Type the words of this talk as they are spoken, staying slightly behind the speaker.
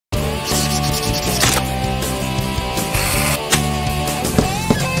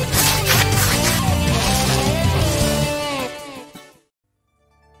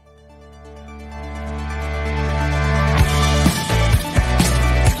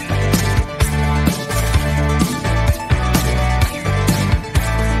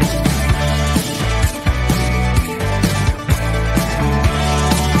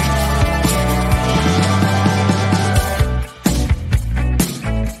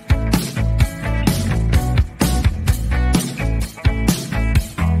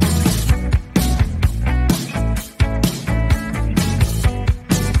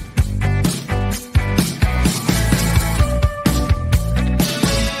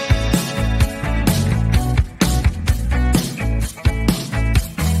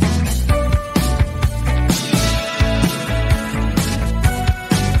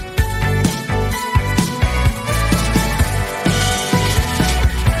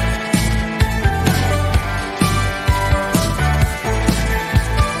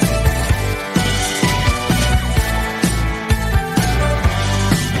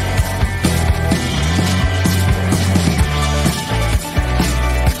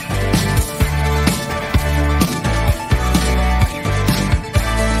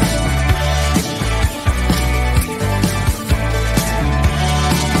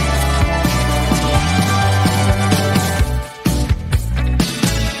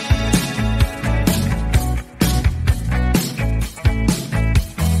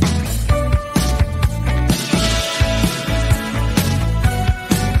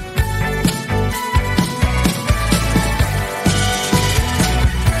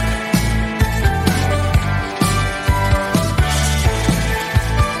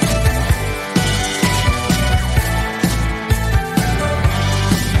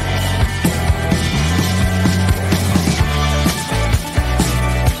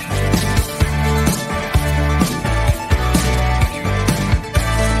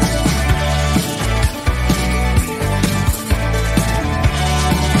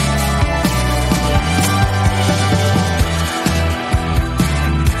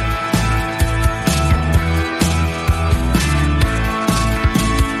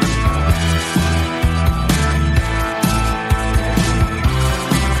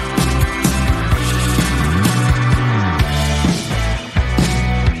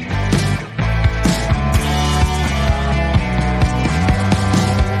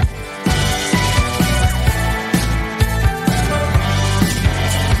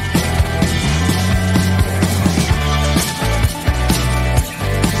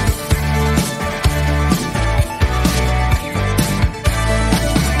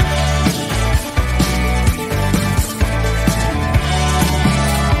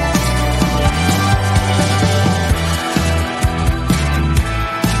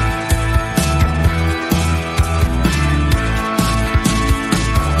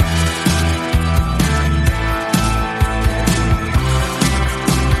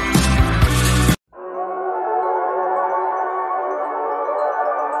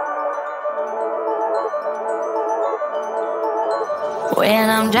When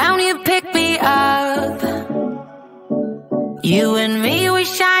I'm down, you pick me up. You and me, we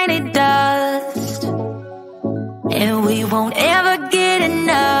shiny dust, and we won't ever get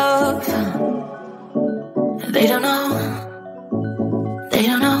enough. They don't know, they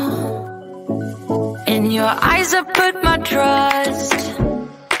don't know. In your eyes I put my trust.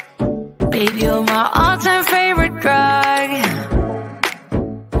 Babe, you're my all-time favorite drug.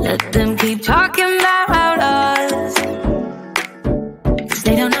 Let them keep talking about us, 'cause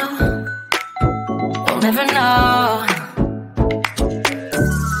they don't know, they'll never know.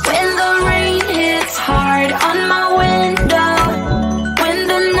 When the rain hits hard on my window, when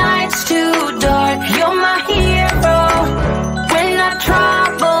the night's too dark, you're my hero. When our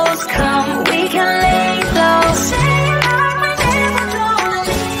troubles come, we can lay low. Say like we never gonna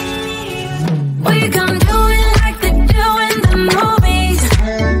leave. We gon' do it like they do in the movies.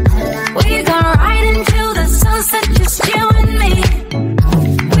 We gon' ride until the sunset, just you and me.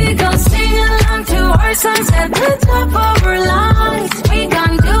 We gon' sing along to our songs at the top of our lungs. We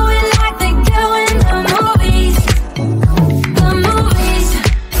gon' do it like they do in the movies. The movies,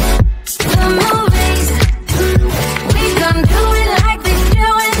 the movies. We gon' do it like they do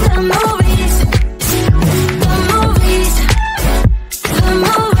in the movies. The movies, the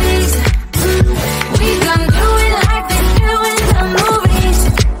movies. We gon' do it like they do in the movies.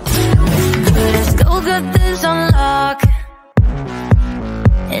 Let's go get this on lock,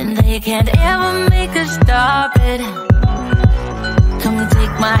 and they can't ever make us stop it. Come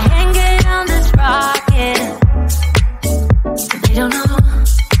take my hand, get on this rocket. They don't know,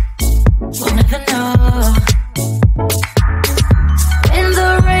 we'll never know. When the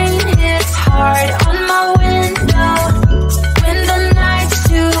rain hits hard on my window, when the night's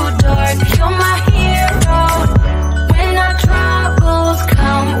too dark, you're my hero. When our troubles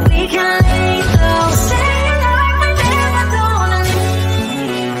come, we can lay low. Say like we never gonna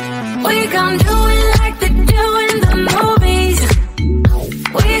leave. We gon' do it like they do in the movies.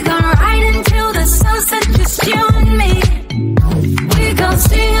 We gon' ride until the sunset, just you and me. We gon'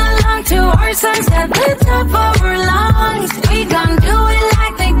 sing along to our songs at the top of our lungs. We gon' do it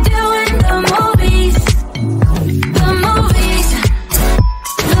like they do in the movies. The movies,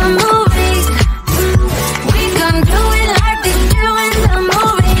 the movies. We gon' do it like they do in the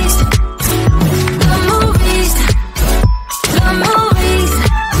movies. The movies, the movies.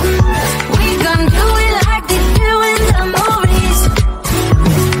 We gon' do it like they do in the movies.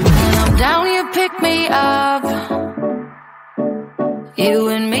 When I'm down, you pick me up. You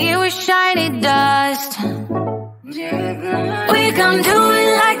and me, we shiny dust. We gon' do it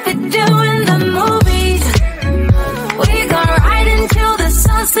like they do in the movies. We gon' ride until the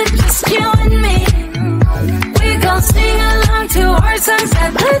sunset, just you and me. We gon' sing along to our songs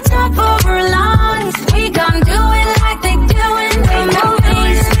at the top of our lungs. We gon' do it like they do in the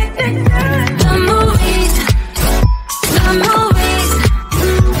movies. The movies, the movies.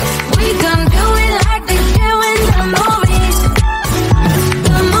 We gon' do it like they do in the movies.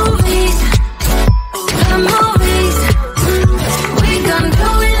 The movies, the movies. We gon' do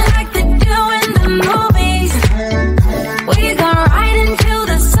it like they do in the movies. We gon' ride until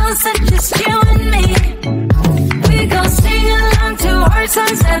the sunset, just you and me. We gon' sing along to our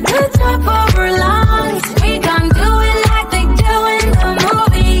songs at the top of our lungs. We gon' do it like they do in the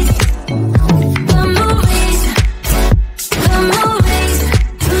movies. The movies, the movies.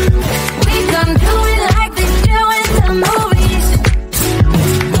 We gon' do it like they do in the movies.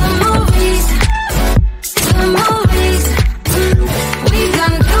 The movies, the movies. We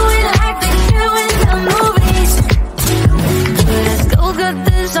gon' do it like they do in the movies. Let's go get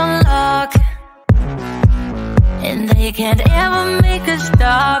this on lock, and they can't ever make us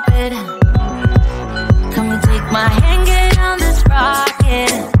stop it. Come take my hand, get on this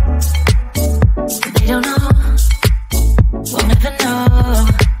rocket. They don't know, we'll never know.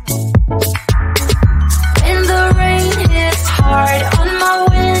 When the rain hits hard on my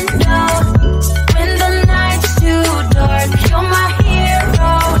window, when the night's too dark, you're my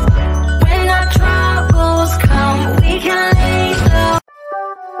hero. When our troubles come, we can lay low.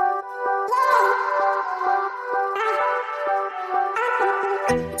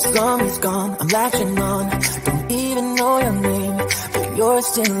 Song is gone, I'm latching on. Don't even know your name, but you're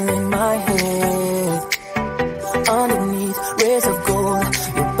still in my head. Underneath rays of gold,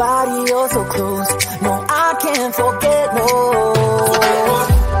 your body oh so close. No, I can't forget, no.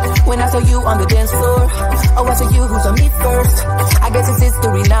 When I saw you on the dance floor, oh, I saw you who saw me first. I guess it's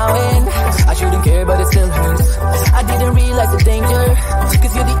history now, and I shouldn't care, but it still hurts. I didn't realize the danger,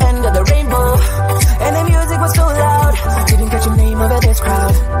 'cause you're the end of the rainbow, and the music was so loud. Didn't catch your name over this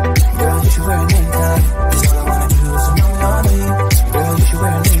crowd. Girl, you should wear a name tag. All I wanna do is to know your name. Girl,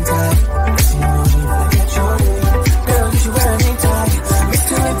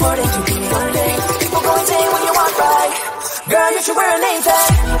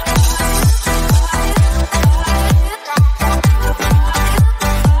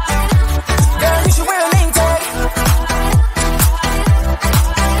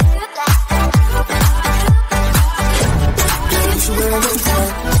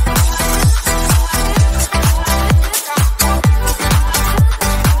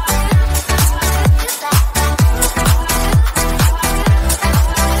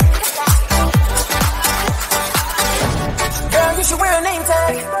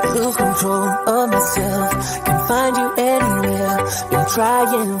 lose control of myself. Can't find you anywhere. Been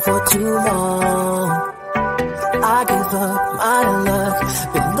trying for too long. I give up my luck.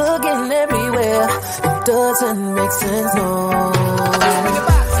 Been looking everywhere. It doesn't make sense, no.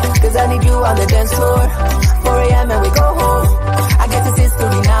 Cause I need you on the dance floor. 4 a.m. and we go home. I guess it's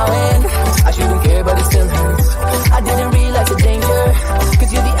history now and I shouldn't care but it still hurts. I didn't realize the danger.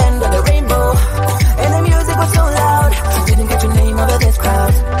 Cause you're the end of the rainbow. And the music was so loud. Didn't get your name over this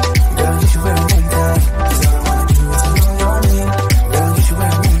crowd. Girl, you should wear a name tag. Cause all I wanna do is to know your name. Girl, you should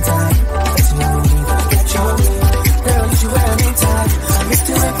wear a name tag. That's the only way that I get your name. Girl, you should wear a name tag. It's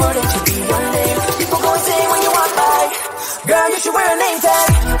too important to be your name. People go insane when you walk by. Girl, you should wear a name tag.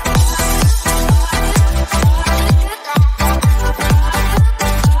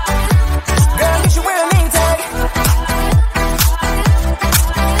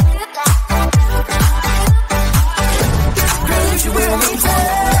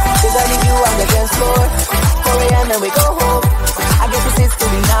 And we go home. I guess it's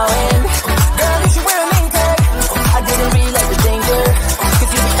history now and girl, you should wear a name tag. I didn't realize the danger.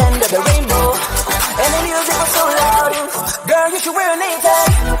 Cause you're the end of the rainbow. And the music was so loud. Girl, you should wear a name tag.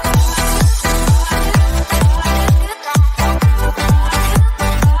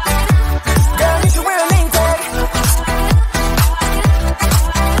 Girl, you should wear a name tag.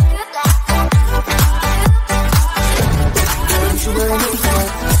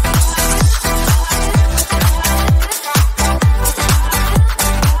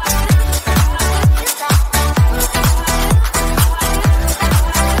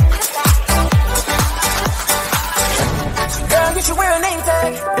 Girl, you should wear a name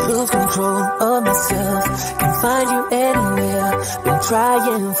tag. Lose control of myself. Can't find you anywhere. Been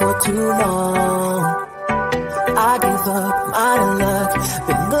trying for too long. I give up my luck.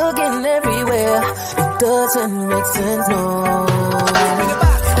 Been looking everywhere. It doesn't make sense, no.